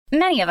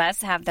Many of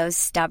us have those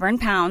stubborn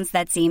pounds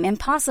that seem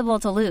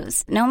impossible to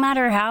lose, no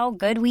matter how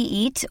good we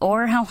eat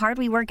or how hard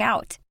we work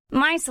out.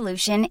 My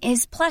solution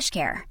is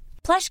PlushCare.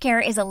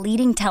 PlushCare is a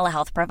leading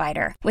telehealth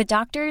provider with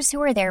doctors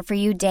who are there for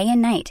you day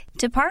and night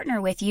to partner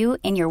with you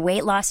in your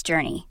weight loss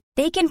journey.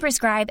 They can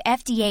prescribe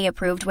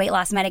FDA-approved weight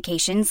loss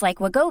medications like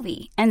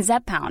Wegovy and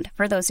Zepbound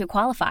for those who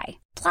qualify.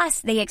 Plus,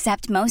 they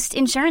accept most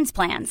insurance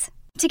plans.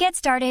 To get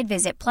started,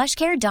 visit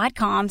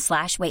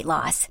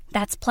plushcare.com/weightloss.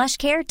 That's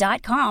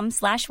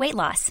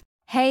plushcare.com/weightloss.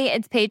 Hey,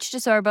 it's Paige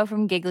DeSorbo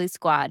from Giggly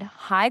Squad.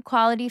 High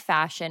quality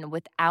fashion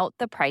without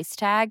the price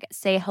tag.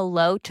 Say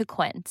hello to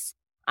Quince.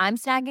 I'm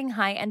snagging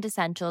high-end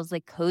essentials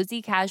like cozy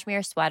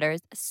cashmere sweaters,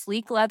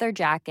 sleek leather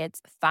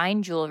jackets,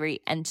 fine jewelry,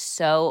 and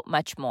so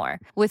much more.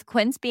 With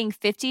Quince being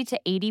 50 to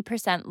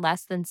 80%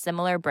 less than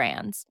similar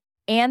brands.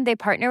 And they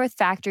partner with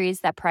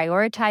factories that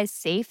prioritize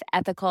safe,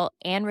 ethical,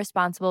 and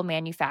responsible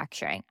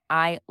manufacturing.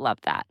 I love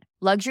that.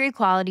 Luxury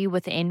quality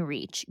within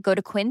reach. Go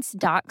to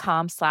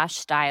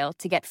quince.com/style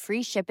to get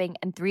free shipping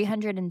and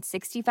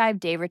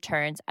 365-day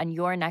returns on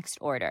your next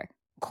order.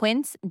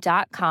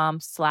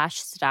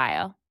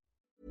 Quince.com/style.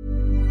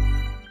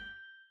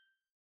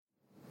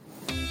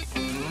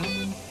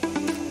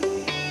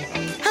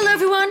 Hello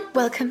everyone,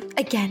 welcome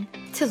again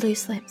to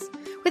Loose Lips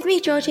with me,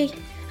 Georgie,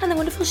 and the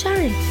wonderful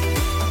Sharon.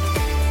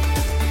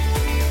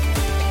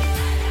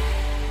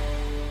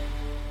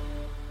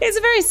 It's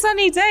a very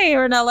sunny day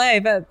here in LA,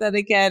 but then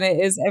again,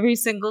 it is every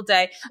single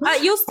day.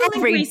 You're still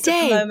in Greece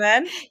at the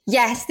moment.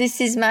 Yes,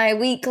 this is my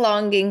week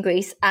long in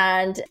Greece,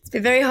 and it's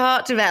been very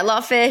hot. I've met a lot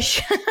of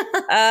fish.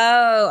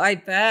 Oh, I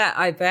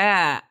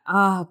bet.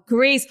 Oh,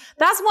 Greece.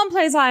 That's one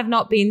place I have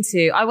not been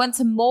to. I went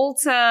to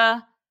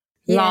Malta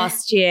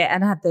last year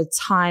and had the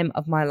time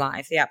of my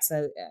life. The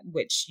episode,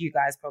 which you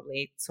guys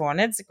probably saw on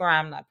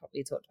Instagram, and I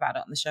probably talked about it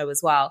on the show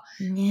as well.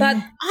 Yeah. But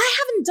I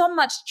haven't done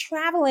much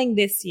traveling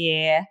this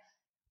year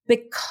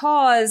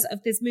because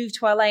of this move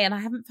to LA, and I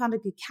haven't found a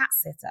good cat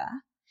sitter.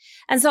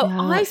 And so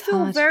I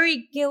feel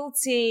very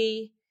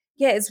guilty.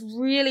 Yeah, it's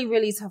really,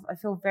 really tough. I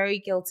feel very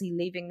guilty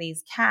leaving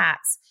these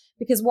cats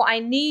because what I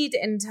need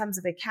in terms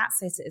of a cat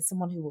sitter is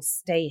someone who will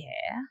stay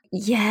here.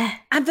 Yeah.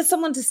 And for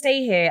someone to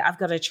stay here, I've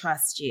got to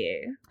trust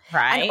you,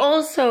 right? And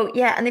also,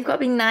 yeah, and they've got to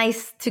be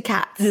nice to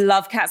cats.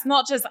 Love cats.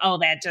 Not just, oh,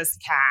 they're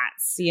just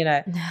cats, you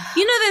know. No.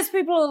 You know, there's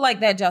people who are like,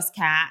 they're just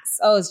cats.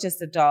 Oh, it's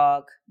just a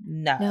dog.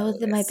 No,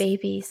 they're my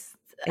babies.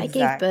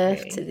 Exactly. I gave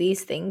birth to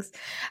these things.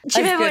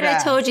 Do you remember when I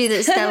told you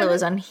that Stella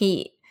was on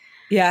heat?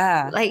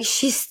 Yeah. Like,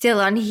 she's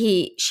still on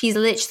heat. She's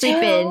literally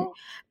been,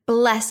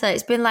 bless her,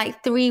 it's been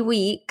like 3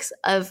 weeks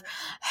of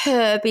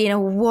her being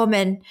a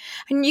woman.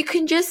 And you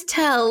can just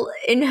tell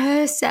in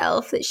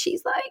herself that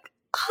she's like,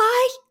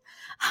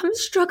 I'm a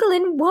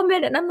struggling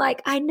woman. And I'm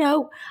like, I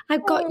know,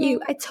 I've got you.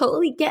 I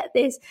totally get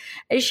this.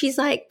 And she's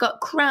like got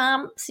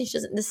cramps and she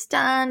doesn't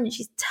understand and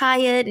she's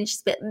tired and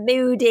she's a bit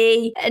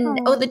moody.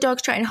 And other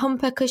dogs try and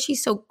hump her because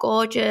she's so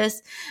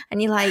gorgeous.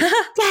 And you're like,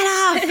 get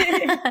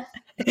off.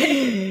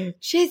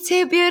 She's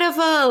too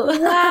beautiful.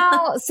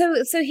 Wow.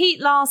 So heat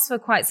lasts for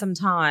quite some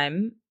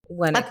time.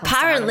 When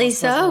apparently animals,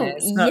 so.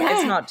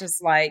 It's not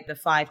just like the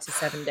 5 to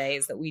 7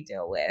 days that we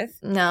deal with.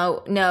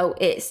 No,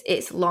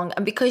 it's long.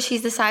 And because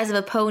she's the size of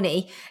a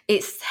pony,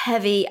 it's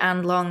heavy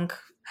and long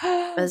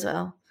as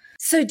well.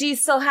 So do you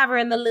still have her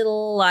in the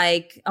little,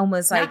 like,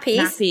 almost like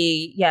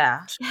nappy?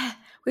 Yeah. Yeah.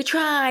 We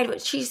tried,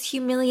 but she's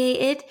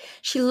humiliated.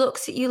 She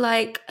looks at you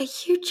like, are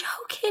you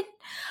joking?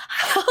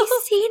 Have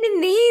you seen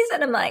in these?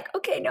 And I'm like,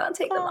 okay, no, I'll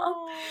take them off.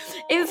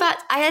 In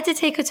fact, I had to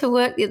take her to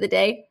work the other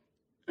day.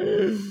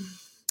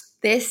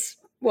 This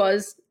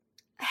was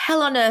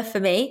hell on earth for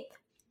me.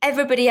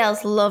 Everybody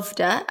else loved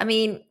her. I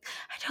mean,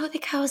 I don't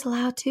think I was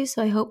allowed to,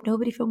 so I hope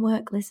nobody from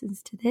work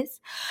listens to this.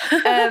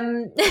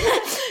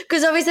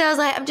 Because obviously I was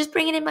like, I'm just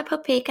bringing in my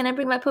puppy. Can I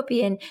bring my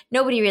puppy in?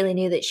 Nobody really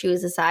knew that she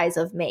was the size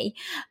of me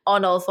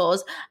on all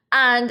fours.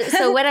 And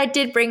so when I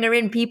did bring her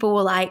in, people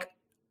were like,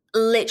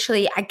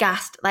 literally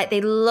aghast. Like,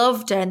 they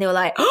loved her and they were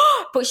like,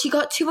 oh, but she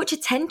got too much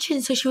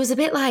attention. So she was a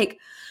bit like,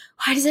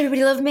 why does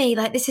everybody love me?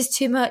 Like, this is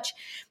too much.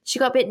 She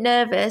got a bit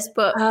nervous,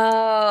 but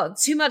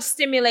too much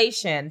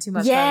stimulation, too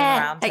much running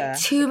around like her.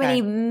 Too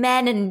many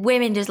men and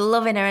women just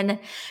loving her,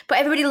 but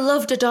everybody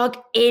loved a dog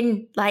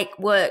in like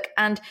work,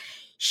 and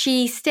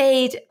she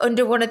stayed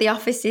under one of the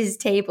office's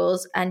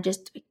tables and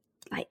just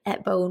like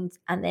ate bones,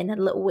 and then had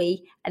a little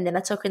wee, and then I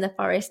took her in the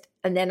forest,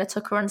 and then I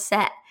took her on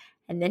set,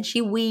 and then she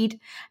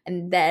weed,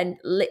 and then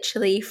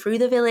literally through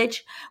the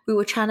village we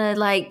were trying to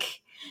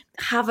like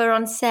have her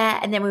on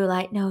set, and then we were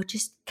like, no,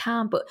 just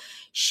calm. But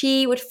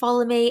she would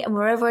follow me, and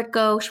wherever I'd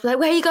go, she'd be like,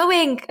 where are you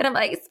going? And I'm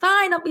like, it's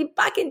fine, I'll be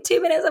back in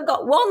 2 minutes, I've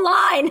got one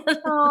line.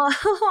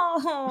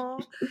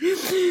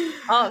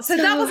 So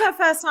that was her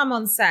first time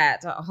on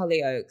set at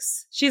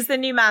Hollyoaks. She's the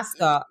new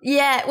mascot.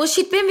 Yeah, well,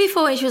 she'd been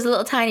before when she was a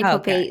little tiny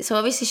puppy, so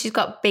obviously she's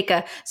got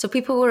bigger, so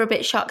people were a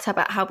bit shocked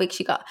about how big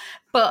she got.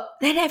 But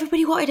then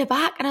everybody wanted her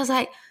back, and I was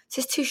like,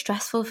 this is too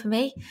stressful for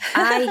me.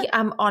 I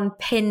am on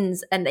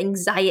pins and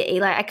anxiety.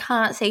 Like, I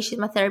can't say she's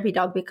my therapy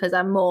dog because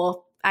I'm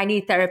more I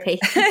need therapy.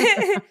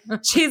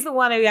 She's the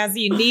one who has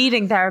you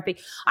needing therapy.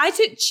 I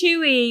took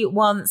Chewy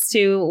once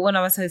to when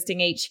I was hosting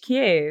HQ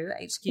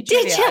Did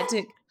Trivia.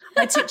 you?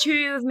 I took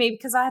Chewy with me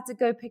because I had to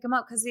go pick him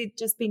up because he'd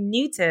just been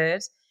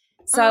neutered.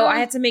 So I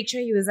had to make sure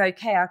he was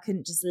okay. I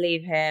couldn't just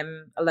leave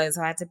him alone.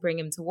 So I had to bring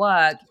him to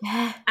work.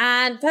 Yeah.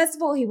 And first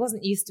of all, he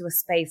wasn't used to a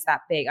space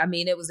that big. I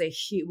mean, it was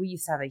we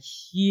used to have a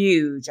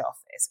huge office.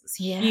 It was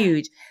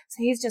huge. So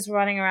he's just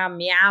running around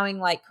meowing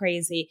like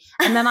crazy.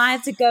 And then I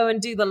had to go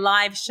and do the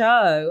live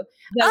show.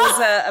 There was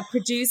a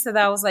producer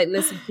that was like,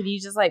 listen, could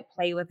you just like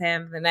play with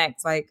him for the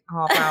next like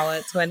half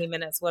hour, 20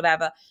 minutes,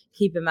 whatever,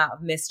 keep him out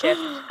of mischief.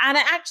 And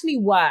it actually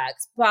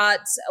worked.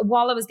 But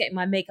while I was getting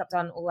my makeup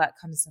done, all that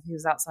kind of stuff, he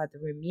was outside the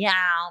room, meow,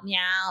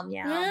 meow,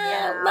 meow,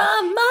 meow.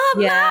 Mom,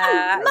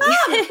 Yeah. Mom.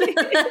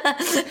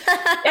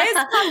 It's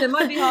fun. It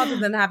might be harder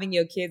than having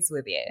your kids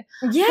with you.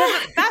 Yeah.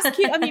 But that's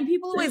cute. I mean,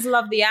 people always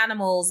love the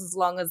animals as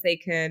long as they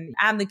can,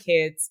 and the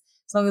kids,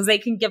 as long as they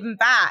can give them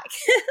back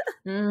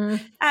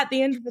at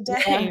the end of the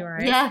day,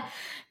 right? Yeah.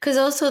 Because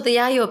also they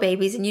are your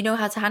babies and you know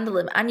how to handle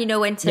them and you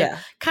know when to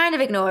kind of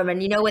ignore them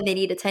and you know when they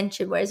need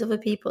attention. Whereas other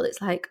people, it's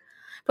like,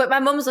 but my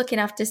mum's looking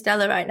after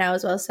Stella right now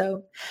as well.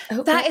 So I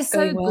hope that is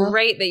so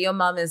great that your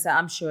mum is.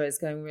 I'm sure it's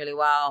going really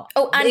well.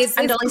 Oh, and it's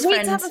Ollie's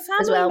great friends to have a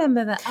family as well.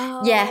 member that.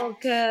 Oh, yeah,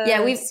 good.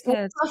 Yeah, we've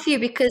got a few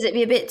because it'd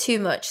be a bit too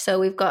much. So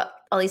we've got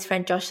Ollie's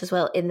friend Josh as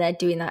well in there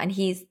doing that, and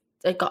he's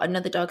got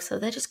another dog. So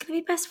they're just going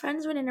to be best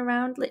friends running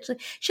around. Literally,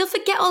 she'll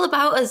forget all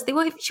about us. She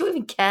won't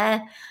even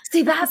care.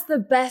 See, that's the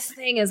best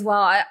thing as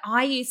well.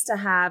 I used to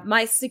have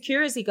my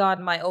security guard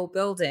in my old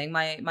building,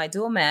 my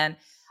doorman.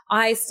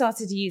 I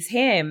started to use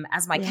him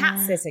as my cat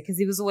sitter because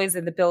he was always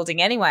in the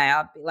building anyway.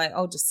 I'd be like,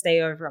 I'll just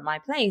stay over at my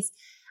place.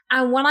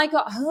 And when I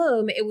got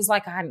home, it was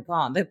like I hadn't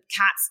gone. The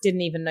cats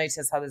didn't even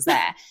notice I was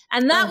there.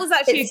 And that was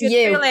actually a good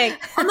feeling.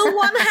 On the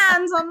one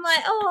hand, I'm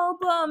like, oh,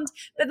 bummed.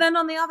 But then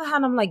on the other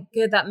hand, I'm like,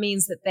 good. That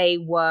means that they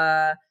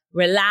were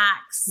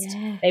relaxed.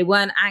 Yeah. They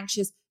weren't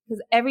anxious.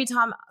 Because every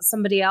time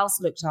somebody else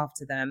looked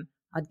after them,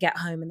 I'd get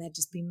home and they'd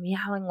just be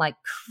meowing like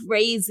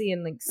crazy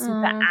and like super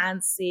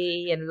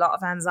antsy and a lot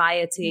of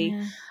anxiety.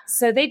 Yeah.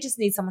 So they just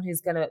need someone who's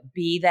going to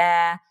be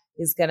there,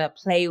 who's going to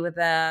play with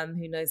them,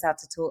 who knows how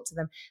to talk to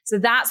them. So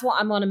that's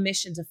what I'm on a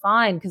mission to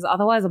find, because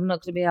otherwise I'm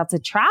not going to be able to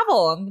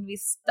travel. I'm going to be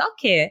stuck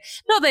here.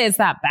 Not that it's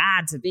that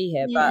bad to be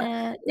here,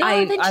 but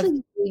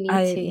eventually we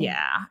need to.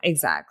 Yeah,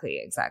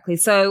 exactly.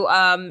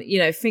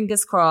 So,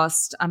 fingers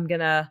crossed, I'm going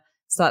to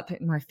start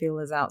putting my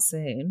feelers out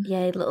soon.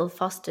 Yeah, a little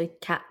foster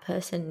cat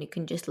person who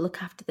can just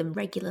look after them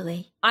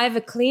regularly. I have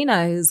a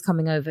cleaner who's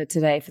coming over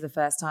today for the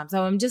first time.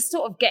 So I'm just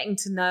sort of getting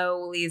to know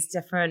all these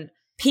different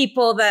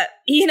people that,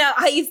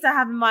 I used to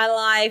have in my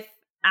life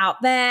out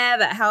there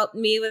that helped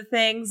me with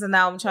things. And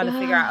now I'm trying to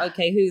figure out,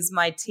 okay, who's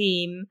my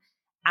team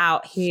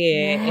out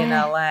here in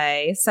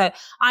LA? So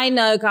I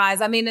know,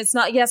 guys, I mean, it's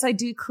not, yes, I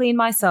do clean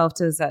myself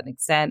to a certain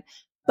extent,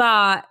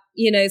 but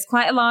it's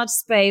quite a large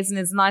space and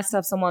it's nice to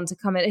have someone to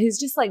come in who's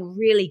just like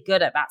really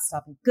good at that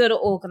stuff, good at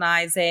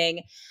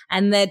organizing,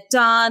 and they're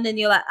done. And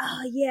you're like,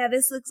 oh yeah,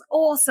 this looks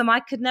awesome. I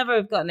could never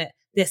have gotten it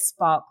this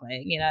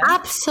sparkling,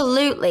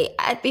 Absolutely.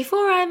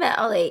 Before I met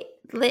Ollie,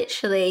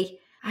 literally,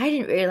 I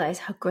didn't realize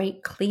how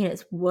great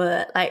cleaners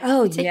were. Like,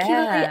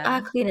 particularly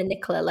our cleaner,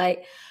 Nicola.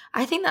 Like,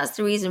 I think that's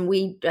the reason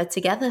we are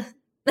together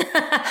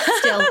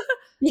still.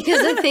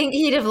 Because I think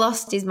he'd have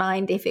lost his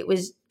mind if it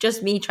was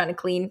just me trying to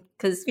clean.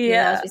 Because,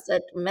 as we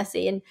said,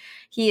 messy. And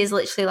he is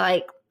literally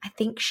like, I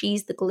think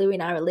she's the glue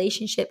in our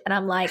relationship. And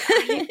I'm like,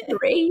 I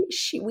agree.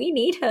 We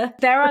need her.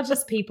 There are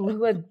just people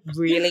who are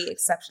really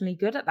exceptionally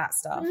good at that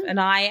stuff. And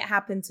I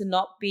happen to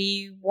not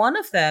be one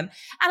of them.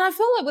 And I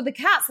feel like with the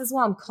cats as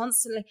well, I'm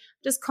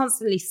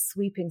constantly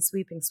sweeping,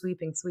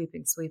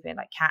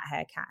 like cat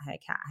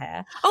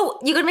hair. Oh,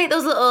 you're going to make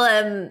those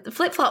little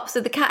flip-flops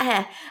with the cat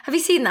hair. Have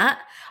you seen that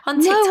on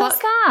TikTok? No, what's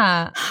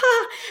that?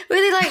 Where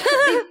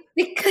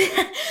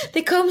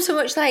they comb so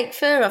much like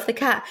fur off the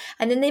cat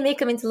and then they make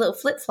them into little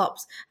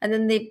flip-flops and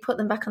then they put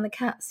them back on the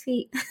cat's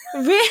feet.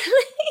 Really?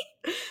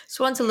 It's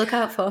one to look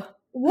out for.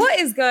 What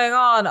is going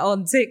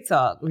on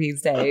TikTok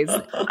these days?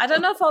 I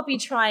don't know if I'll be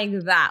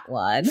trying that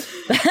one.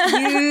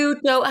 You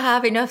don't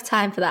have enough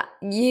time for that.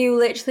 You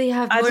literally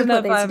have more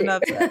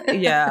important things to do.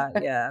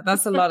 Yeah.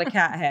 That's a lot of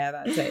cat hair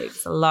that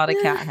takes. A lot of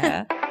cat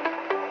hair.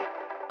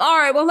 All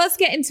right, well, let's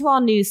get into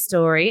our news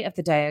story of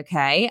the day,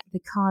 okay? The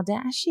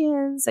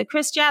Kardashians. So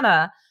Kris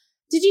Jenner,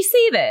 did you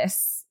see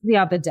this the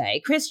other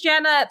day? Kris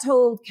Jenner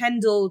told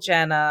Kendall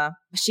Jenner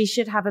she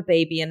should have a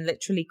baby and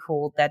literally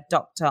called their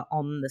doctor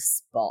on the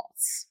spot.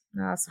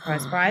 Oh,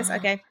 surprise.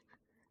 Okay.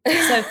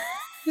 So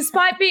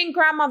despite being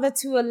grandmother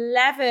to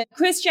 11,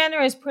 Kris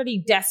Jenner is pretty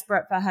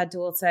desperate for her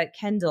daughter,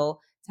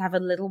 Kendall, to have a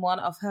little one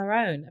of her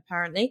own,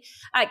 apparently.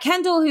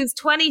 Kendall, who's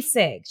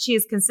 26, she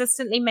has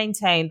consistently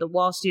maintained that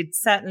while she'd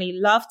certainly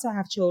love to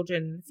have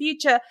children in the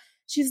future,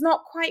 she's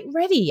not quite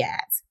ready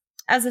yet.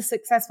 As a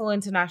successful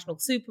international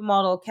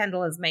supermodel,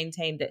 Kendall has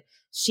maintained that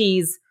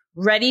she's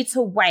ready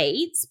to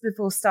wait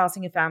before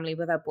starting a family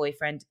with her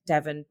boyfriend,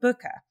 Devin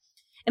Booker.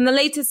 In the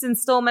latest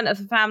installment of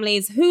the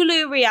family's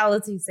Hulu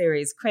reality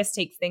series, Kris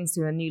takes things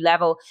to a new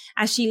level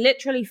as she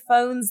literally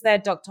phones their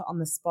doctor on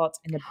the spot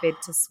in a bid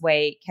to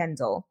sway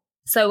Kendall.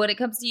 So when it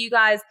comes to you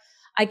guys,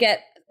 I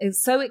get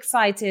so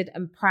excited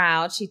and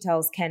proud, she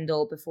tells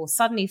Kendall before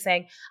suddenly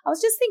saying, I was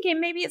just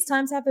thinking maybe it's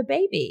time to have a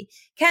baby.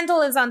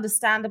 Kendall is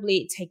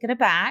understandably taken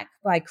aback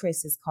by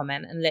Kris's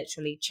comment and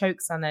literally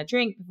chokes on her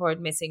drink before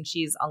admitting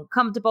she's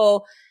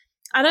uncomfortable.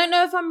 I don't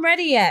know if I'm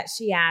ready yet,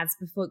 she adds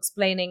before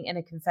explaining in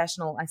a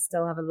confessional, I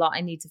still have a lot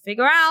I need to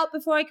figure out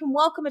before I can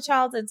welcome a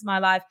child into my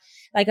life.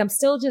 Like I'm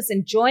still just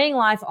enjoying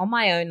life on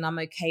my own and I'm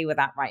okay with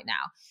that right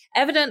now.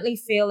 Evidently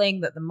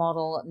feeling that the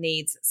model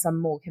needs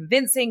some more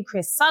convincing,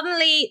 Kris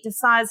suddenly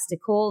decides to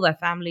call their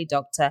family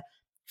doctor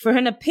for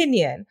an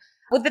opinion.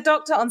 With the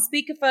doctor on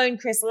speakerphone,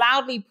 Kris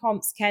loudly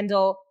prompts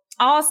Kendall,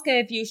 ask her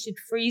if you should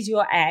freeze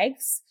your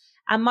eggs.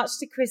 And much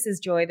to Kris's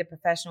joy, the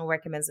professional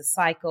recommends a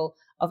cycle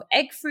of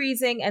egg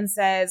freezing and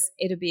says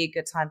it'll be a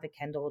good time for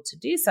Kendall to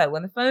do so.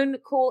 When the phone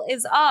call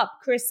is up,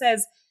 Kris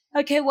says,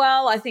 okay,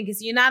 well, I think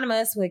it's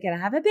unanimous. We're going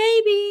to have a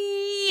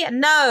baby.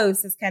 No,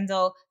 says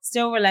Kendall,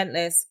 still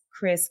relentless.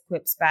 Kris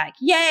quips back,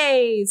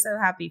 yay, so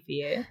happy for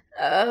you.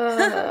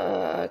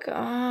 Oh,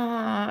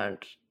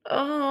 God.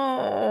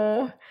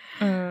 Oh.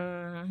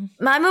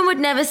 My mum would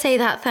never say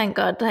that, thank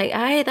God.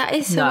 That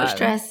is so much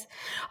stress.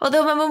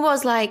 Although my mum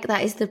was like,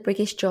 that is the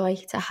biggest joy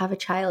to have a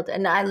child.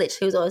 And I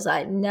literally was always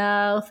like,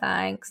 no,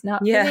 thanks, not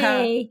for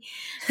me.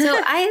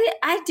 So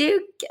I do,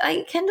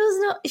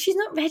 she's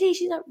not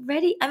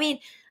ready. I mean,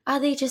 are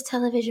they just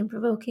television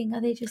provoking? Are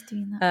they just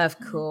doing that? Of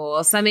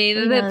course. I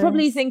mean, they're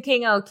probably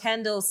thinking, oh,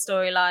 Kendall's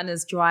storyline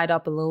has dried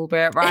up a little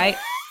bit, right?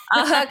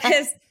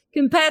 Because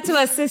compared to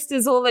her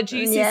sisters, all the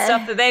juicy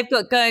stuff that they've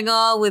got going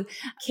on with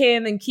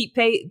Kim and Keep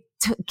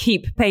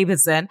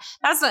Paverson.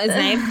 That's not his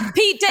name.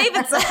 Pete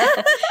Davidson.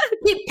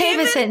 Pete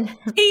Paverson.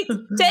 Pete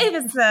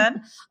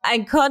Davidson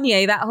and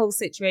Kanye, that whole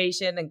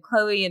situation, and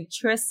Khloe and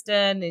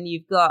Tristan, and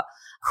you've got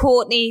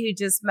Courtney who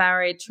just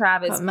married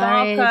Travis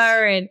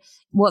Barker, and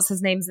what's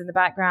his name's in the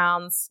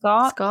background?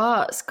 Scott in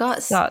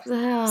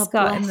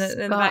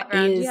the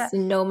background. Is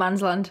in no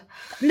man's land.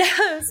 No,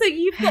 so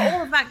you've got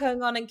all of that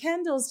going on, and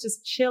Kendall's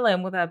just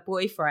chilling with her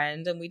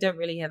boyfriend, and we don't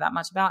really hear that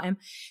much about him.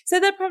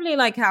 So they're probably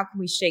like, how can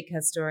we shake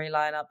her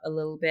storyline up a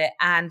little bit?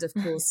 And of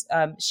course,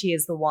 she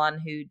is the one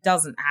who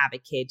doesn't have a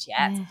kid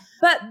yet. Yeah.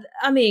 But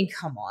I mean,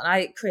 come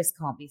on, Kris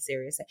can't be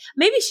serious.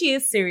 Maybe she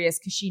is serious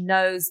because she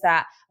knows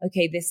that,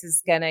 okay, this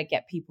is gonna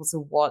get people to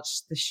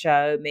watch the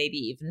show maybe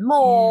even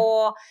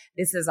more.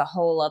 Yeah. This is a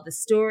whole other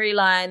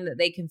storyline that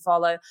they can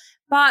follow.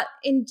 But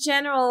in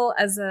general,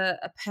 as a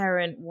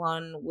parent,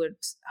 one would,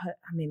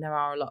 I mean, there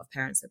are a lot of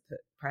parents that put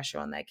pressure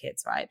on their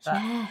kids, right?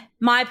 But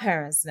my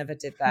parents never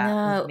did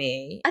that with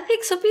me. I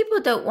think some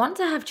people don't want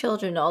to have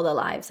children all their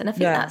lives. And I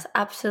think that's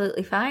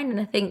absolutely fine. And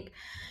I think,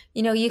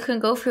 you can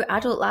go through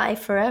adult life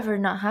forever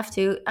and not have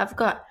to. I've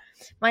got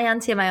my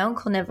auntie and my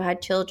uncle never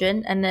had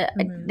children, and I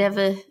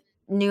never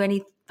knew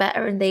any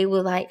better, and they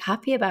were like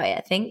happy about it,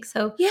 I think.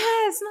 So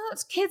it's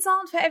not, kids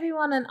aren't for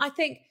everyone. And I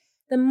think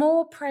the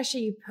more pressure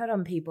you put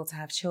on people to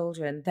have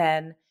children,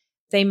 then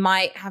they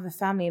might have a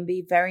family and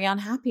be very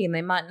unhappy, and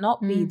they might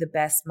not be the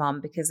best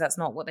mum because that's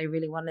not what they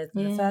really wanted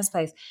in the first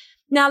place.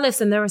 Now,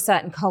 listen, there are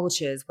certain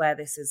cultures where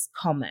this is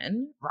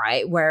common,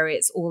 right? Where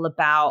it's all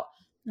about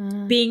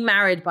being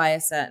married by a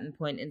certain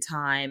point in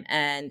time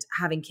and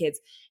having kids.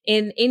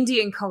 In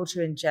Indian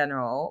culture in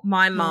general,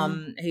 my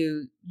mum,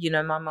 who,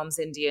 my mum's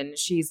Indian,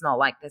 she's not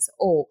like this at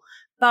all.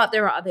 But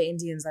there are other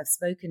Indians I've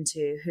spoken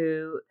to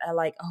who are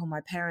like, oh, my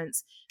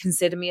parents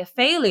consider me a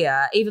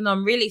failure, even though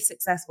I'm really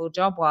successful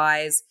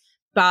job-wise.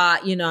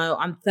 But,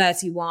 I'm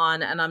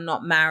 31 and I'm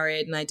not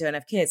married and I don't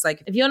have kids.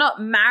 Like, if you're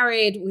not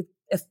married with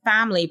a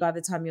family by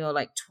the time you're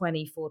like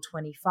 24,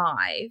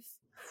 25,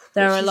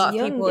 there are a lot of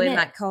people in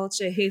that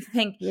culture who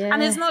think,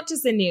 and it's not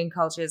just Indian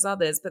culture, it's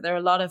others, but there are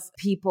a lot of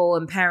people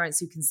and parents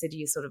who consider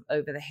you sort of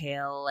over the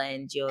hill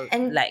and you're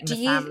letting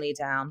the family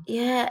down.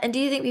 Yeah. And do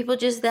you think people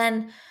just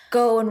then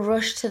go and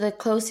rush to the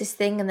closest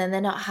thing and then they're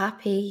not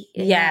happy?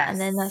 Yeah.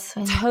 And then that's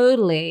when...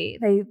 Totally.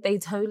 They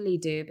totally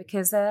do,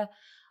 because they're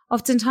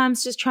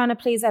oftentimes just trying to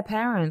please their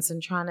parents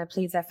and trying to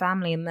please their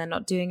family, and they're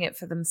not doing it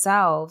for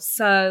themselves.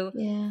 So,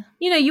 you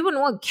wouldn't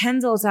want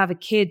Kendall to have a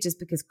kid just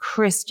because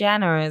Kris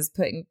Jenner is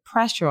putting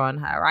pressure on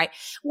her, right?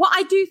 What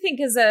I do think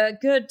is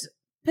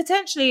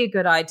potentially a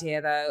good idea,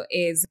 though,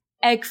 is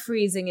egg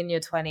freezing in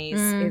your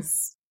 20s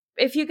is,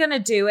 if you're going to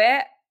do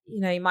it,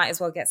 you might as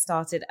well get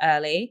started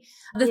early.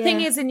 The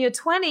thing is, in your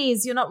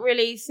 20s, you're not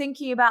really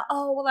thinking about,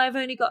 oh, well, I've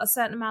only got a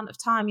certain amount of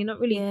time. You're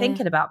not really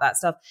thinking about that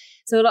stuff.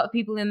 So a lot of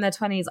people in their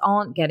 20s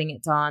aren't getting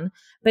it done,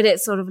 but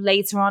it's sort of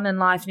later on in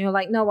life and you're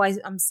like, no,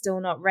 I'm still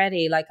not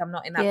ready. Like, I'm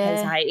not in that place.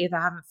 I either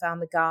haven't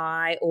found the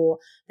guy, or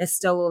there's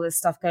still all this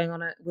stuff going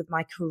on with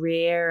my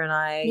career, and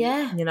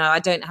I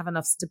don't have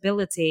enough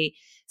stability.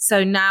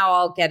 So now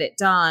I'll get it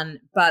done.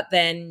 But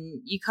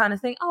then you kind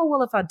of think, oh,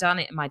 well, if I'd done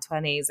it in my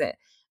 20s,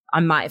 I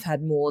might have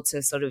had more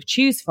to sort of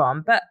choose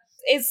from. But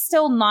it's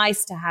still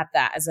nice to have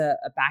that as a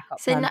backup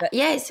plan.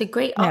 It's a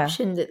great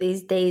option that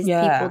these days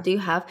people do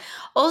have.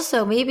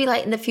 Also, maybe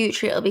like in the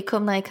future, it'll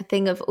become like a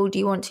thing of, oh, do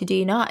you want to, do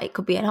you not? It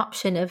could be an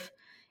option of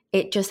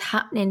it just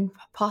happening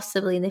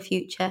possibly in the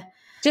future.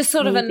 Just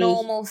sort of a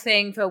normal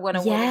thing for when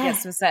a woman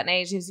gets to a certain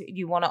age is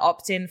you want to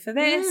opt in for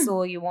this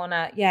or you want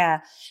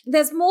to,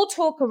 There's more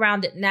talk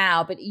around it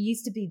now, but it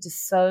used to be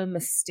just so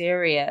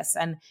mysterious.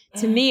 And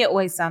to me, it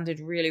always sounded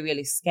really,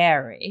 really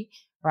scary,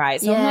 right?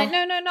 So I'm like,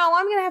 no,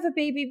 I'm going to have a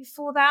baby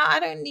before that.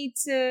 I don't need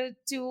to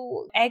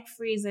do egg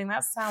freezing.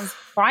 That sounds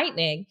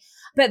frightening.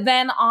 But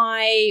then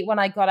when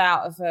I got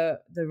out of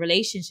the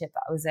relationship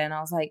that I was in,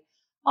 I was like,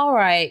 all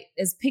right,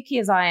 as picky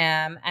as I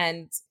am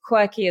and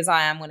quirky as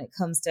I am when it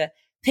comes to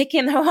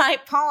picking the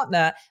right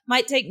partner,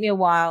 might take me a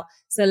while.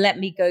 So let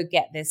me go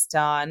get this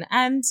done.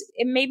 And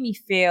it made me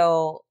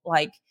feel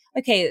like,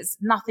 okay,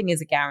 nothing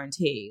is a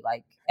guarantee.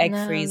 Like egg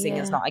freezing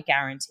is not a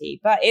guarantee,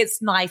 but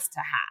it's nice to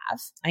have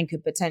and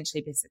could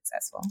potentially be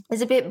successful.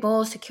 There's a bit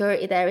more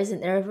security there,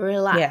 isn't there? Of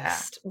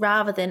relaxed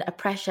rather than a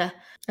pressure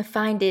of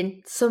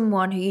finding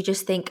someone who you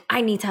just think, I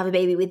need to have a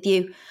baby with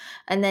you.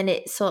 And then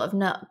it's sort of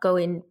not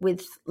going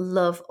with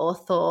love or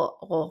thought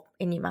or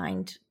in your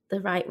mind the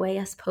right way,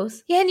 I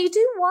suppose. Yeah, and you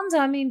do wonder,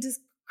 I mean, does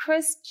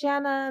Kris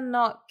Jenner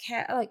not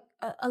care? Like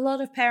a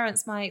lot of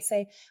parents might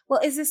say,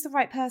 well, is this the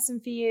right person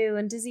for you?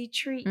 And does he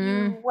treat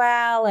you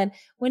well? And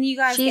when you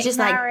guys She's get just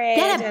married,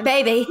 like, get a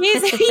baby.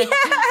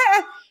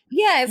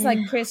 It's like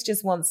Kris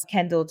just wants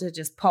Kendall to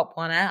just pop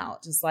one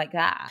out just like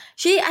that.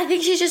 I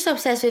think she's just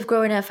obsessed with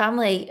growing her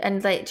family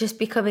and like just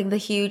becoming the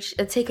huge,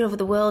 taking over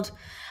the world.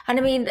 And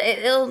I mean,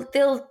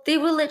 they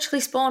will literally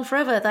spawn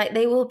forever. Like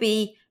they will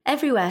be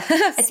everywhere.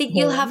 I think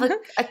you'll have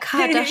a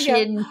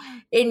Kardashian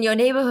in your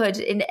neighborhood,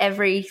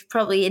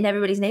 probably in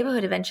everybody's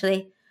neighborhood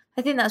eventually.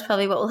 I think that's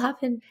probably what will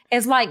happen.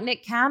 It's like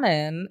Nick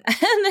Cannon.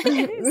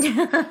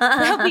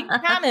 There'll be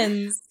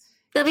cannons.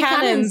 There'll be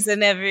cannons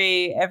in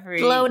every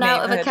blown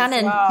out of a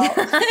cannon. Well.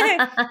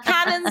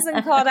 Cannons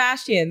and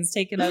Kardashians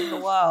taking over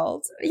the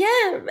world.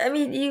 Yeah, I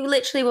mean, you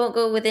literally won't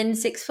go within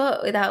 6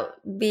 foot without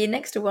being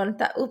next to one.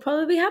 That will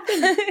probably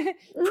happen.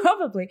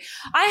 Probably.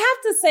 I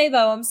have to say,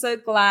 though, I'm so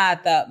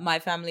glad that my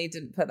family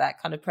didn't put that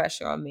kind of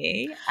pressure on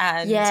me.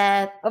 And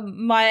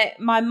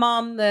my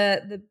mom,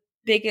 the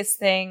biggest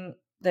thing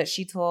that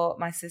she taught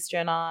my sister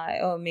and I,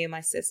 or me and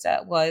my sister,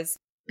 was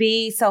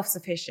be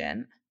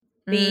self-sufficient,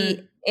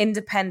 be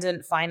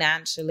independent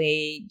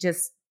financially,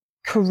 just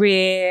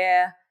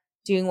career,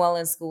 doing well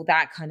in school,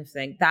 that kind of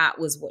thing. That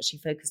was what she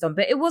focused on.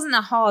 But it wasn't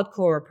a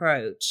hardcore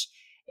approach.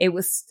 It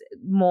was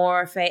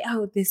more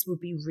of this would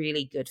be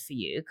really good for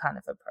you kind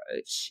of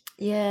approach.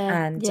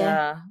 Yeah. And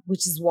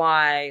which is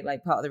why,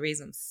 like, part of the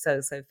reason I'm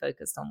so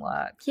focused on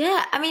work.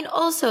 Yeah. I mean,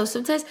 also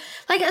sometimes,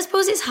 like, I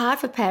suppose it's hard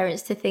for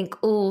parents to think,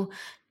 oh,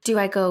 do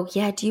I go,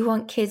 do you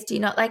want kids? Do you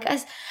not? Like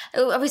us?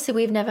 Obviously,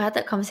 we've never had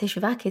that conversation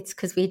with our kids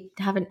because we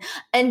haven't.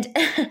 And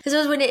I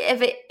suppose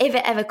if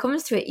it ever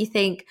comes to it, you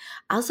think,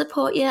 I'll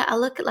support you. I'll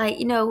look at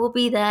we'll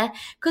be there.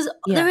 Because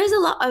there is a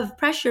lot of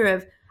pressure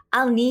of,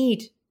 I'll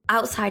need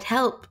outside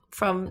help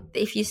from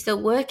if you're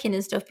still working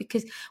and stuff,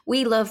 because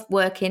we love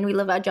working, we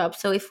love our job.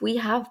 So if we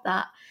have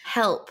that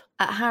help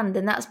at hand,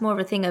 then that's more of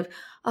a thing of,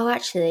 oh,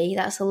 actually,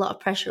 that's a lot of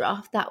pressure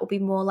off. That will be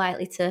more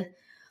likely to,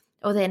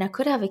 then I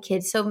could have a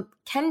kid. So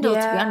Kendall, to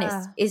be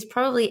honest, is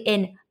probably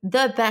in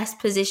the best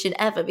position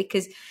ever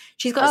because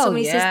she's got so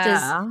many sisters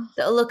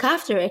that'll look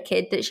after her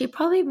kid that she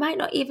probably might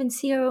not even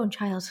see her own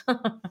child.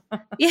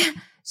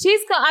 She's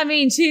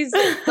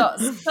got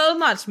so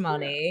much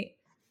money,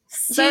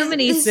 so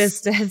many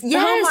sisters,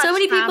 so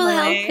many people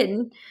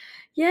helping.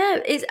 Yeah,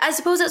 I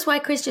suppose that's why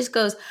Kris just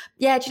goes,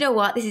 do you know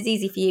what? This is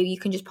easy for you. You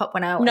can just pop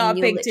one out. Not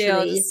a big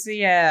deal.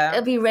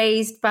 It'll be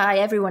raised by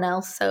everyone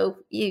else. So,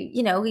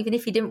 you know, even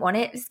if you didn't want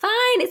it, it's fine.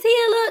 It's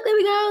here. Look, there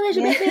we go. There's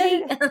your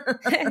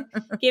baby.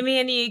 Give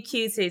me a new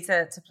cutie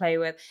to play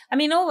with. I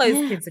mean, all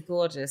those kids are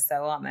gorgeous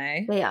though, aren't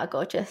they? They are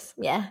gorgeous.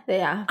 Yeah,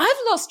 they are. I've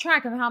lost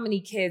track of how many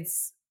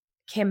kids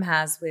Kim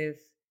has with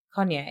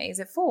Kanye. Is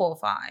it 4 or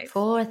 5?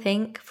 4, I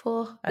think.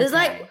 4. Okay. There's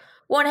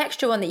one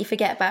extra one that you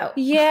forget about.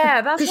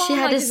 Yeah, that's because she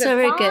had a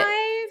surrogate. 5?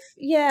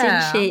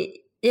 Yeah. Didn't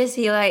she? Yes,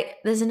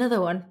 there's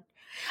another one.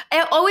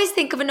 I always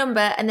think of a number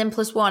and then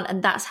 +1,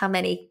 and that's how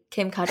many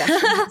Kim Kardashian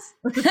has.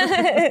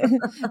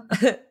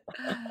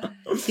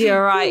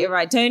 You're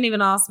right. Don't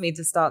even ask me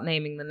to start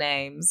naming the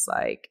names.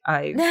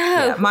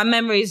 My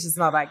memory is just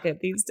not that good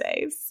these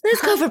days.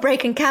 Let's go for a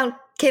break and count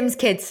Kim's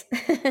kids.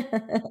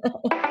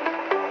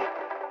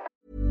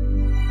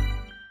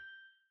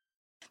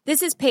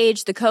 This is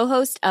Paige, the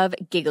co-host of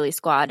Giggly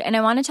Squad, and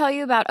I want to tell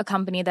you about a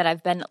company that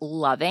I've been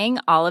loving,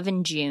 Olive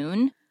 &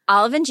 June.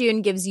 Olive &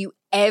 June gives you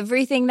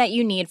everything that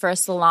you need for a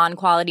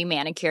salon-quality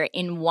manicure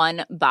in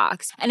one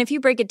box. And if you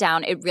break it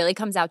down, it really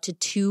comes out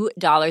to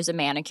 $2 a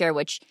manicure,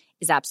 which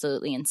is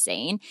absolutely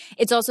insane.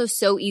 It's also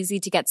so easy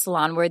to get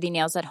salon-worthy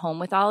nails at home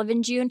with Olive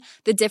 & June.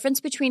 The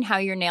difference between how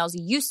your nails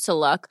used to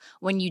look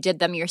when you did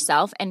them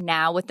yourself and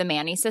now with the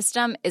Mani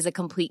system is a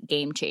complete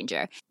game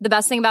changer. The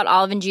best thing about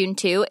Olive & June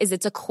too is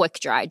it's a quick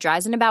dry.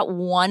 Dries in about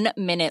 1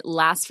 minute,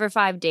 lasts for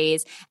 5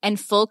 days, and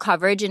full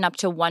coverage in up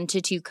to 1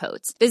 to 2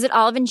 coats. Visit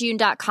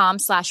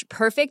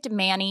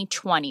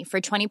oliveandjune.com/perfectmani20 for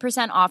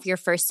 20% off your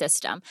first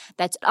system.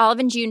 That's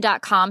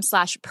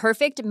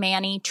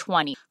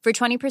oliveandjune.com/perfectmani20 for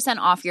 20%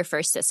 off your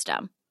first system.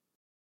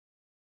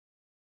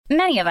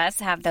 Many of us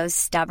have those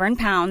stubborn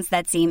pounds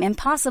that seem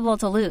impossible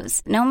to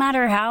lose, no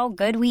matter how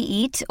good we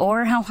eat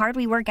or how hard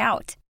we work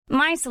out.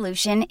 My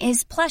solution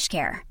is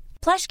PlushCare.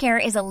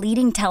 PlushCare is a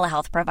leading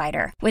telehealth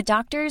provider with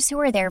doctors who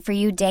are there for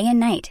you day and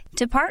night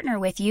to partner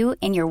with you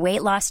in your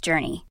weight loss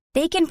journey.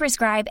 They can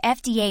prescribe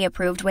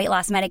FDA-approved weight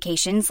loss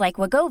medications like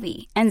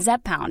Wegovy and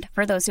Zepbound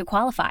for those who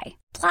qualify.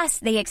 Plus,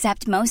 they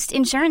accept most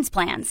insurance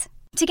plans.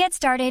 To get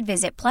started,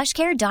 visit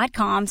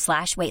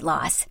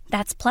plushcare.com/weightloss.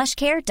 That's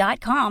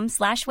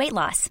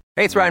plushcare.com/weightloss.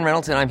 Hey, it's Ryan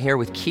Reynolds, and I'm here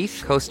with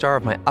Keith, co-star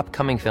of my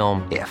upcoming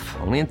film, If,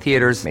 only in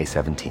theaters May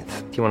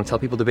 17th. Do you want to tell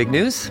people the big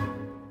news?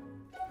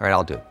 All right,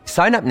 I'll do it.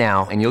 Sign up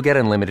now and you'll get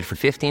unlimited for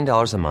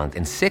 $15 a month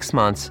and 6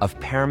 months of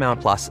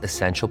Paramount Plus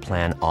Essential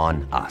Plan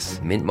on us.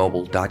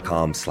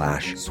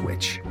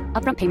 MintMobile.com/switch.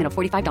 Upfront payment of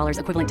 $45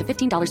 equivalent to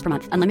 $15 per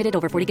month. Unlimited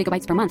over 40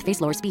 gigabytes per month.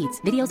 Face lower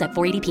speeds. Videos at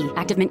 480p.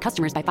 Active Mint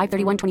customers by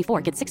 531.24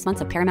 get 6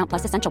 months of Paramount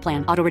Plus Essential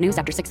Plan. Auto renews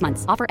after 6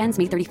 months. Offer ends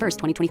May 31st,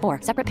 2024.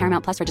 Separate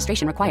Paramount Plus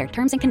registration required.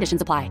 Terms and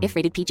conditions apply if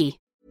rated PG.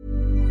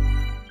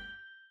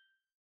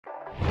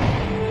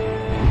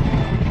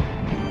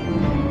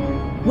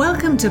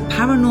 Welcome to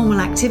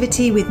Paranormal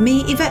Activity with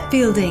me, Yvette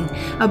Fielding,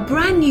 a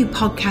brand new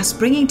podcast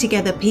bringing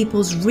together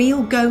people's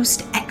real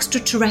ghost,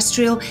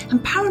 extraterrestrial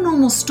and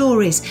paranormal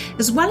stories,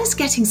 as well as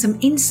getting some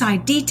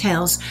inside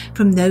details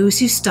from those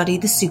who study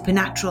the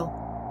supernatural.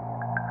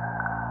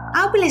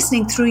 I'll be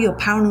listening through your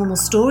paranormal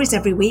stories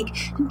every week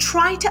and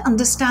try to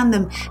understand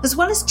them, as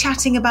well as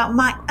chatting about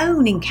my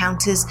own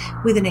encounters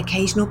with an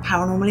occasional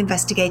paranormal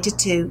investigator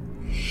too.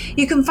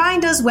 You can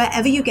find us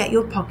wherever you get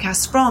your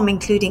podcasts from,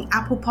 including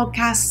Apple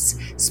Podcasts,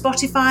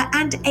 Spotify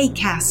and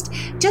Acast.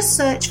 Just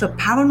search for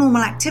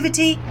Paranormal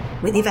Activity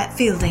with Yvette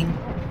Fielding.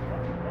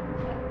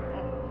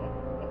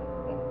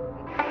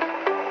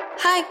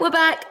 Hi, we're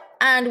back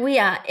and we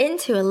are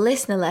into a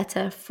listener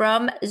letter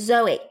from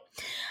Zoe.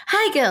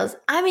 Hi girls,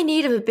 I'm in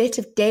need of a bit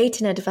of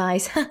dating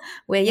advice.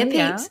 We're your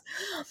peeps.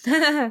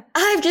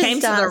 I've just came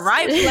to the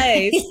right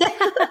place.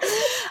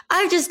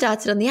 I've just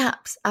started on the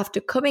apps after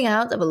coming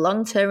out of a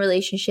long-term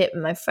relationship,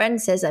 and my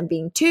friend says I'm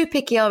being too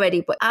picky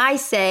already, but I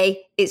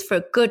say it's for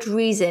a good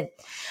reason.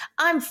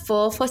 I'm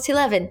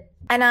 4'11",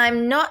 and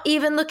I'm not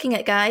even looking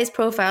at guys'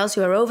 profiles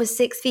who are over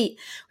 6 feet,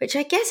 which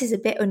I guess is a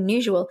bit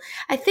unusual.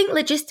 I think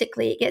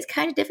logistically it gets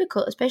kind of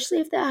difficult, especially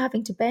if they're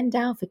having to bend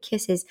down for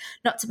kisses,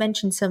 not to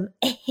mention some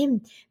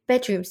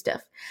bedroom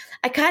stuff.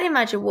 I can't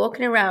imagine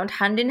walking around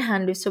hand in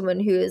hand with someone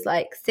who is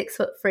like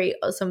 6'3"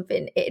 or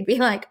something. It'd be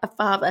like a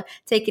father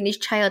taking his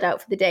child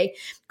out for the day.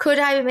 Could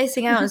I be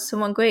missing out on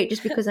someone great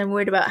just because I'm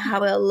worried about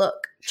how I'll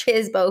look?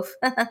 Cheers, both.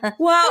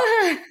 Well,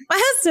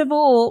 first of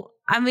all,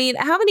 I mean,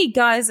 how many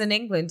guys in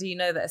England do you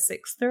know that are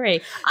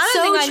 6'3"? I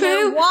don't think I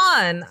know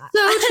one.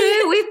 So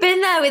true. We've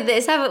been there with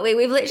this, haven't we?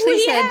 We've literally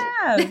said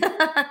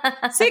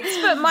 6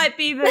 foot might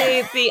be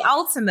the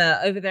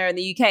ultimate over there in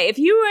the UK. If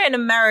you were in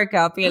America,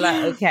 I'd be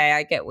like, okay,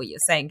 I get what you're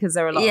saying, because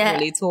there are a lot of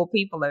really tall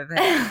people over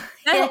there.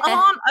 There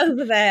aren't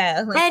over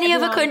there. Like, any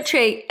other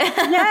country.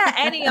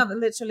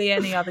 Literally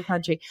any other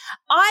country.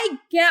 I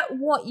get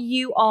what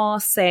you are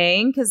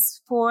saying,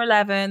 because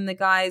 4'11", the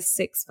guy's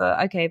 6 foot.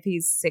 Okay, if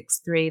he's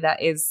 6'3",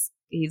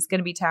 he's going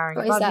to be towering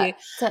above you. Is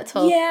that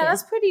tall? Yeah,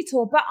 that's pretty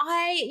tall. But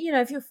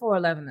if you're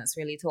 4'11", that's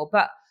really tall.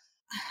 But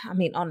I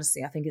mean,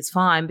 honestly, I think it's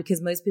fine,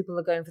 because most people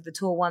are going for the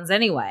tall ones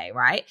anyway,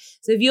 right?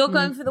 So if you're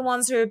going for the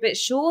ones who are a bit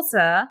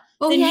shorter,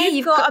 then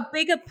you've got a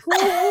bigger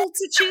pool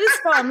to choose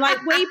from,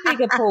 like way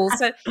bigger pool.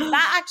 So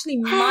that actually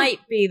might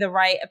be the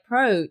right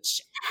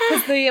approach,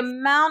 because the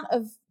amount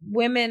of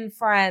women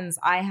friends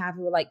I have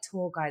who are like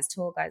tall guys.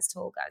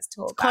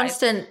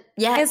 Constant.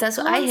 Yeah, that's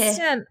what I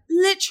hear.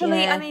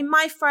 Literally. Yeah. I mean,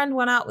 my friend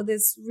went out with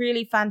this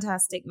really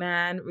fantastic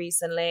man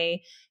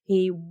recently.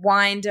 He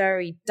wined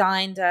her, he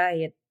dined her,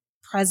 he had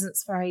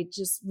presents for her. He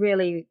just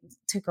really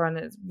took her on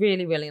a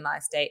really, really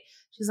nice date.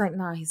 She's like,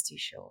 no, he's too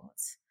short.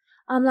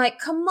 I'm like,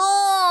 come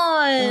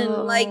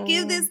on, like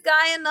give this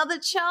guy another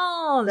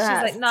chance. She's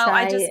like, no,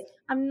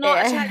 I'm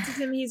not attracted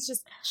to him. He's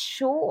just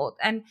short.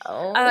 And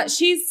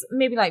she's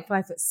maybe like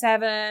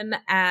 5'7",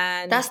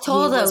 and that's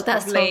tall though.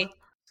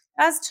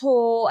 That's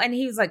tall. And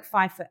he was like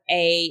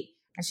 5'8".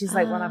 And she's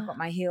like, when I've got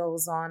my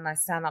heels on, I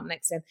stand up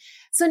next to him.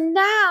 So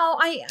now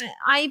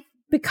I've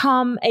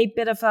become a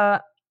bit of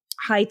a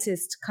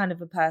heightist kind of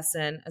a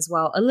person as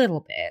well, a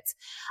little bit.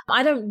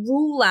 I don't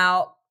rule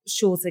out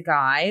shorter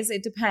guys.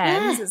 It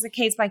depends. Yeah. It's a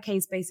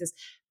case-by-case basis.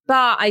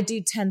 But I do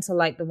tend to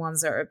like the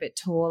ones that are a bit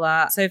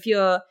taller. So if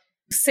you're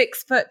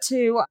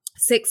 6'2",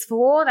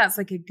 6'4", that's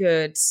like a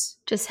good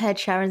Just head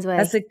Sharon's way.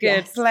 That's a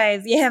good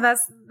place. Yeah,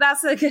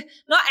 that's a good,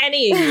 not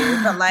any of you,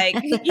 but like,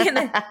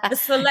 the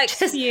select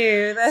few.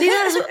 See,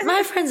 that's what,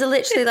 my friends are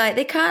literally like,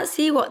 they can't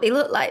see what they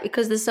look like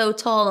because they're so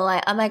tall. They're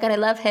like, oh my God, I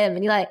love him.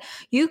 And you're like,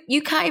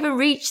 you can't even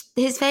reach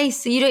his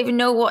face. So you don't even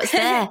know what's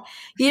there.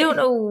 You don't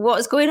know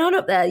what's going on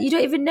up there. You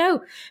don't even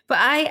know. But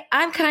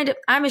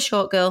I'm a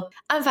short girl.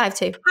 I'm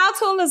 5'2". How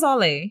tall is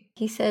Ollie?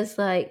 He says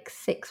like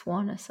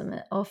 6'1" or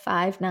something, or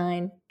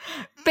 5'9".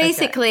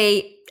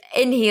 Basically,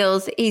 in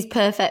heels, he's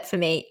perfect for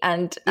me,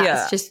 and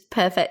that's just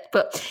perfect.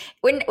 But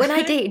when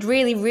I dated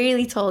really,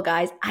 really tall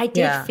guys, I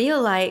did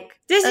feel like...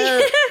 Did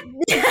you?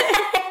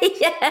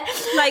 Yeah.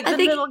 Like the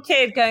little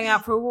kid going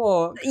out for a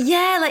walk.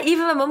 Yeah, like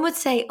even my mum would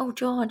say, oh,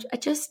 George,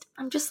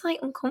 I'm just like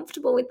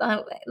uncomfortable with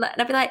that. And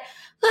I'd be like,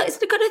 look, it's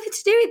got nothing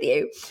to do with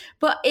you.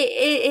 But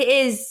it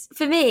is,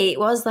 for me, it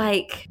was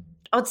like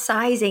odd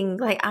sizing.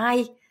 Like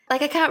I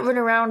can't run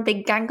around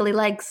big gangly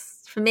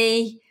legs. For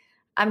me,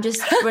 I'm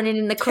just running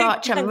in the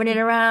crotch. I'm running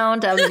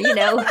around. I'm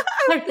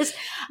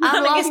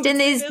lost in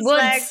these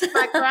woods.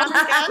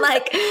 I'm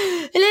like,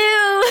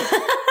 hello.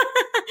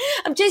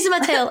 I'm chasing my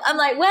tail. I'm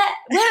like, where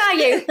are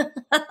you?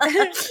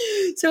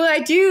 So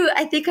I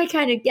think I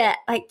kind of get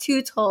like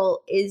too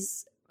tall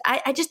is,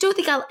 I just don't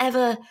think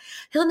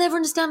he'll never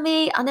understand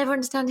me. I'll never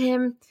understand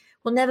him.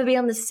 We'll never be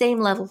on the same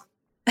level.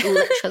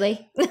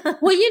 Literally.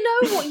 Well, you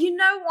know what? You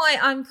know why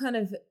I'm kind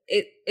of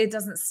it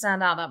doesn't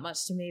stand out that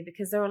much to me,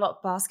 because there are a lot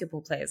of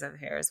basketball players over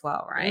here as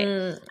well, right?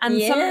 And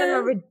some of them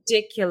are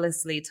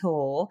ridiculously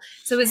tall,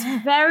 so it's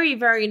very,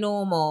 very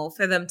normal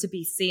for them to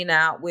be seen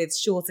out with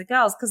shorter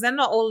girls, because they're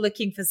not all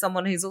looking for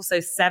someone who's also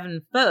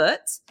 7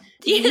 foot.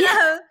 You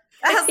know,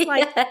 that's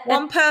like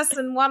one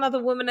person, one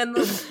other woman in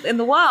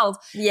the world.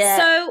 Yeah.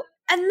 So.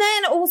 And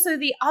then also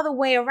the other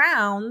way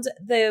around,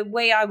 the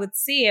way I would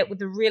see it with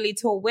the really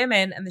tall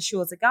women and the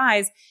shorter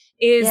guys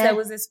is there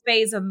was this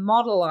phase of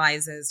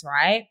modelizers,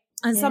 right?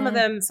 And some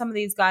of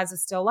these guys are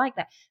still like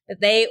that,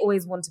 but they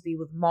always want to be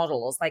with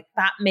models. Like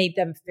that made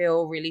them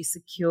feel really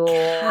secure.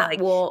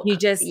 Catwalk.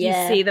 Like you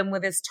see them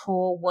with this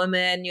tall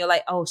woman. You're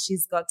like, oh,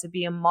 she's got to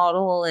be a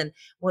model. And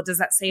what does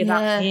that say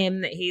about him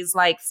that he's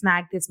like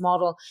snagged this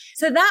model?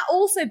 So that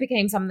also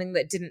became something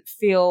that didn't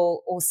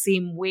feel or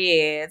seem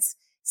weird,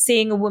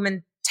 seeing a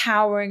woman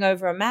towering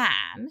over a man.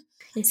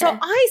 Yeah. So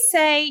I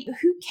say,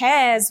 who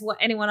cares what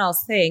anyone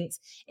else thinks?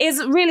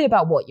 Is really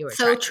about what you're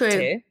attracted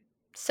to.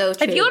 So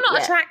true. If you're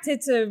not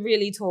attracted to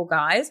really tall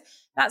guys,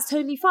 that's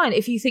totally fine.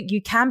 If you think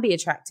you can be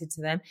attracted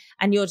to them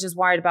and you're just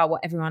worried about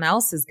what everyone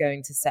else is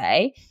going to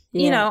say,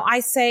 you know,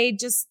 I say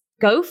just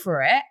go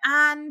for it.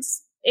 And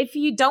if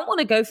you don't want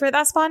to go for it,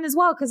 that's fine as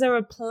well, because there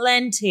are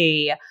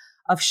plenty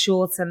of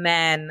shorter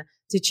men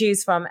to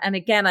choose from. And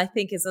again, I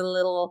think is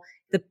the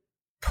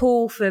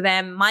pool for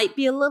them might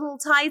be a little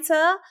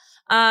tighter.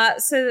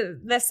 So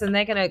listen,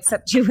 they're going to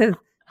accept you with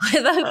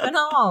open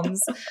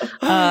arms,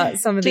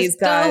 some of these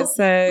guys.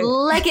 So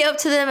leg it up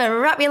to them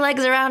and wrap your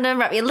legs around them,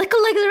 wrap your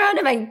little legs around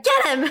them and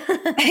get them.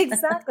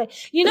 Exactly.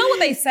 You know what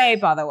they say,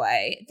 by the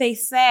way? They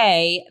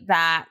say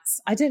that,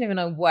 I don't even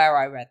know where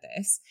I read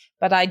this,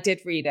 but I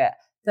did read it,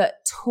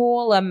 that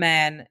taller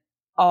men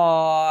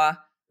are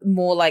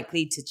more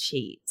likely to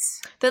cheat.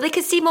 But they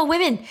can see more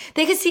women.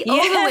 They can see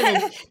older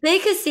women. They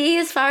can see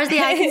as far as the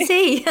eye can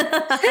see. The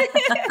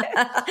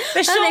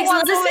short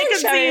ones, all they can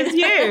see is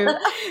you.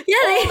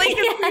 Yeah, all they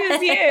can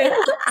see is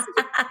you.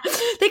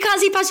 They can't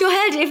see past your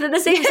head if they're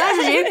the same size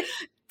as you.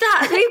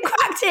 We've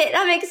cracked it.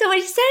 That makes so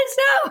much sense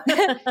now.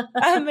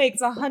 That makes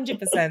 100%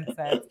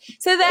 sense.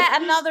 So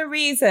they're another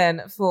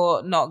reason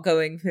for not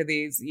going for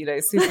these, you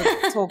know,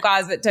 super tall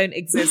guys that don't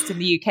exist in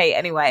the UK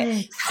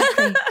anyway.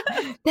 Exactly.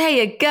 There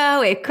you go.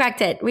 We've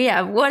cracked it. We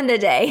have won the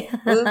day.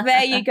 Well,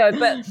 there you go.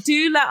 But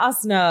do let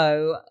us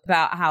know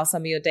about how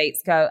some of your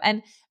dates go.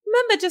 And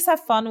remember, just have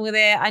fun with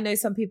it. I know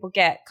some people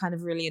get kind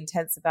of really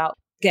intense about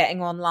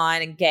getting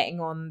online and getting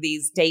on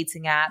these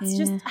dating apps.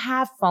 Just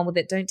have fun with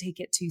it. Don't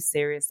take it too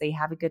seriously.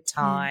 Have a good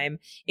time.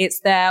 It's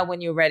there when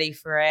you're ready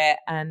for it,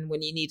 and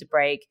when you need a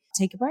break,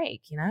 take a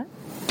break, you know?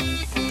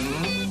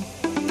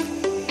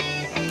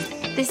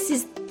 This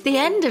is the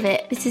end of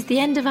it. This is the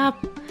end of our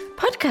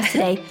podcast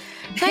today.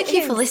 Thank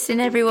you for listening,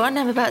 everyone.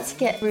 I'm about to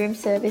get room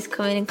service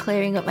coming and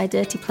clearing up my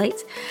dirty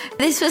plates.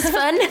 This was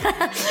fun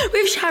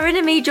with Sharon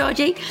and me,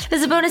 Georgie.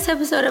 There's a bonus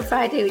episode on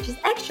Friday, which is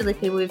extra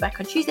lippy. We'll be back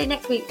on Tuesday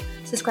next week.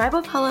 Subscribe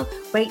or follow,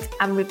 rate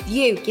and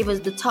review. Give us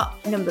the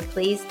top number,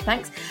 please.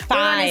 Thanks. 5. We're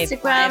on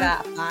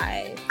Instagram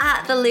 5.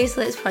 at the Loose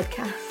Lips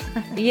Podcast.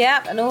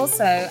 Yep, and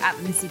also at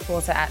Missy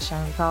Porter, at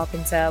Sharon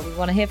Carpenter. We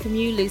want to hear from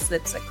you,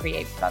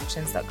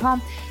 looselips@createproductions.com.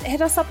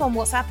 Hit us up on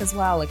WhatsApp as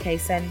well, okay?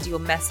 Send your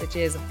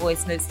messages and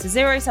voice notes to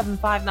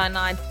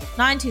 07599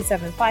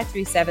 927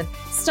 537,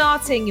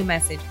 starting your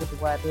message with the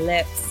word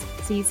lips.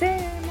 See you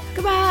soon.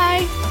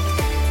 Goodbye.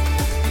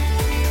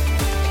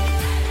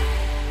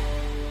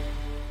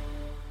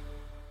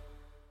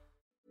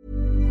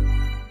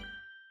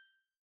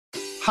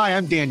 Hi,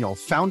 I'm Daniel,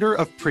 founder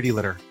of Pretty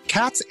Litter.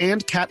 Cats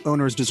and cat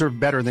owners deserve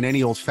better than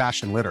any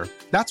old-fashioned litter.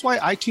 That's why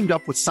I teamed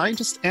up with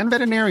scientists and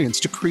veterinarians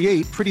to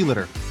create Pretty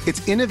Litter.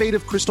 Its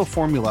innovative crystal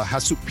formula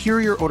has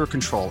superior odor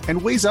control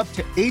and weighs up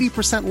to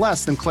 80%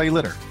 less than clay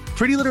litter.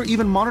 Pretty Litter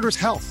even monitors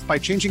health by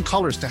changing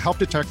colors to help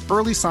detect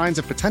early signs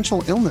of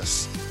potential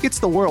illness. It's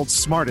the world's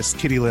smartest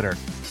kitty litter.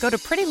 Go to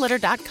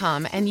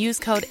prettylitter.com and use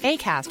code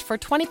ACAST for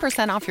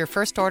 20% off your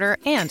first order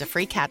and a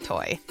free cat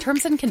toy.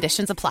 Terms and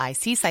conditions apply.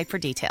 See site for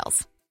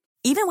details.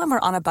 Even when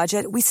we're on a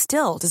budget, we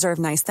still deserve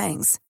nice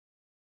things.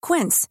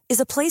 Quince is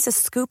a place to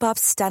scoop up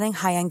stunning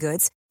high-end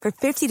goods for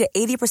 50 to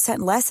 80%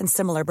 less than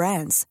similar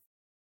brands.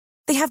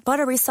 They have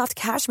buttery soft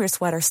cashmere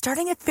sweaters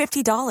starting at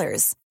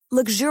 $50,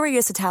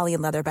 luxurious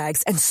Italian leather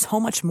bags, and so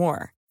much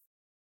more.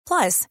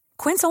 Plus,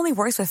 Quince only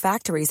works with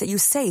factories that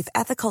use safe,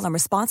 ethical, and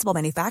responsible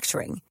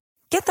manufacturing.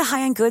 Get the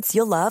high-end goods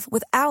you'll love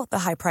without the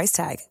high price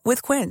tag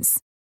with Quince.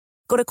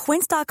 Go to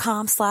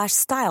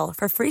quince.com/style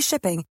for free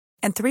shipping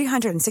and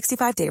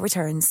 365-day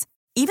returns.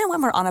 Even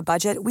when we're on a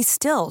budget, we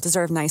still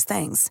deserve nice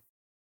things.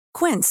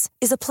 Quince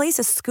is a place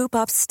to scoop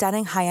up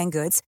stunning high-end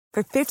goods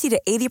for 50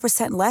 to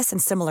 80% less than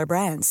similar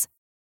brands.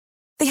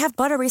 They have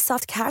buttery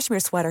soft cashmere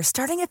sweaters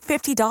starting at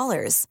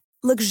 $50,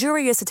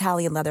 luxurious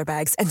Italian leather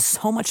bags, and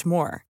so much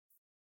more.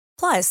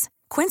 Plus,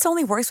 Quince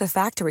only works with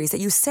factories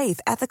that use safe,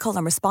 ethical,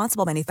 and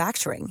responsible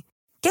manufacturing.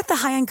 Get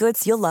the high-end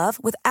goods you'll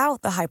love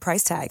without the high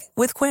price tag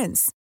with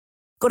Quince.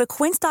 Go to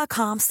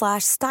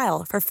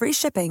quince.com/style for free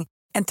shipping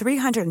and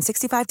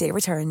 365-day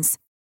returns.